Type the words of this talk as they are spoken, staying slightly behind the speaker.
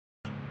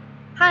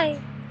Hi,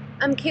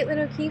 I'm Caitlin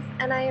O'Keefe,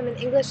 and I am an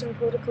English and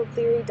Political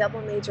Theory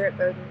double major at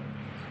Bowdoin.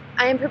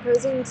 I am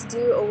proposing to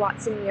do a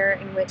Watson year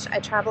in which I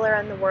travel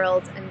around the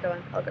world and go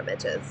on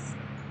pilgrimages.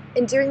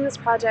 In doing this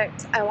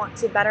project, I want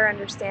to better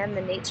understand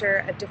the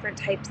nature of different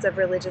types of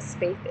religious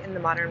faith in the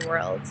modern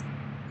world.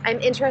 I'm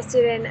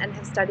interested in and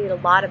have studied a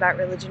lot about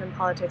religion and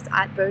politics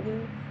at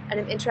Bowdoin, and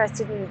I'm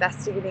interested in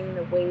investigating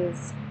the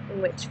ways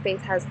in which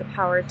faith has the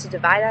power to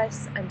divide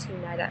us and to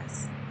unite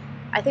us.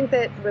 I think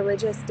that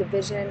religious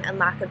division and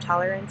lack of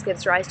tolerance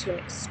gives rise to an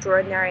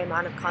extraordinary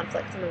amount of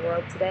conflict in the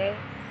world today,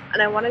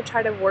 and I want to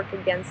try to work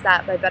against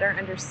that by better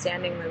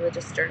understanding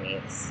religious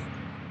journeys.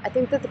 I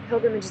think that the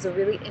pilgrimage is a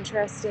really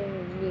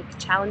interesting, unique,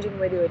 challenging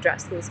way to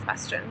address these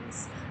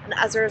questions, and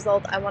as a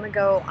result, I want to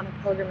go on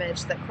a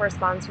pilgrimage that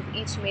corresponds with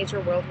each major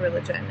world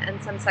religion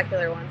and some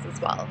secular ones as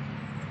well.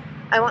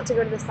 I want to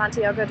go to the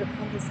Santiago de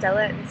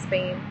Compostela in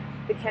Spain,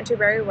 the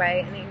Canterbury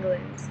Way in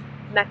England,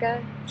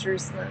 Mecca,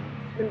 Jerusalem,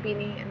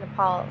 Lumbini in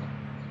Nepal,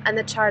 and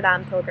the Char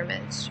Dham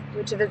pilgrimage,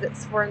 which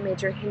visits 4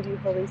 major Hindu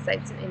holy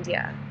sites in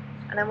India.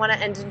 And I want to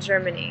end in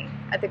Germany,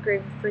 at the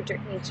grave of Friedrich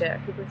Nietzsche,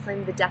 who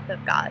proclaimed the death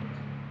of God.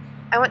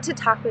 I want to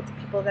talk with the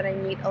people that I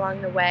meet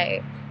along the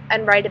way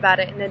and write about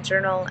it in a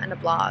journal and a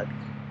blog.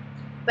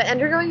 By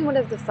undergoing one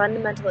of the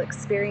fundamental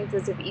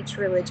experiences of each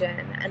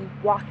religion and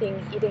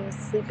walking, eating,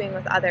 sleeping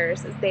with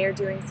others as they are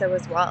doing so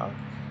as well,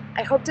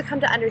 I hope to come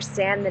to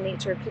understand the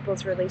nature of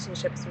people's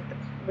relationships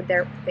with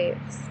their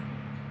faiths.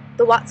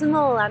 The Watson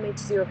will allow me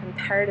to do a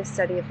comparative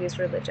study of these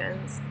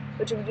religions,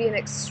 which would be an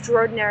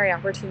extraordinary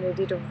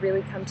opportunity to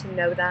really come to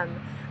know them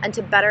and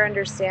to better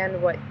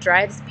understand what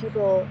drives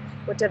people,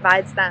 what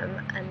divides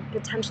them, and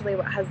potentially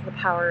what has the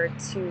power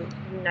to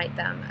unite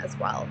them as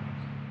well.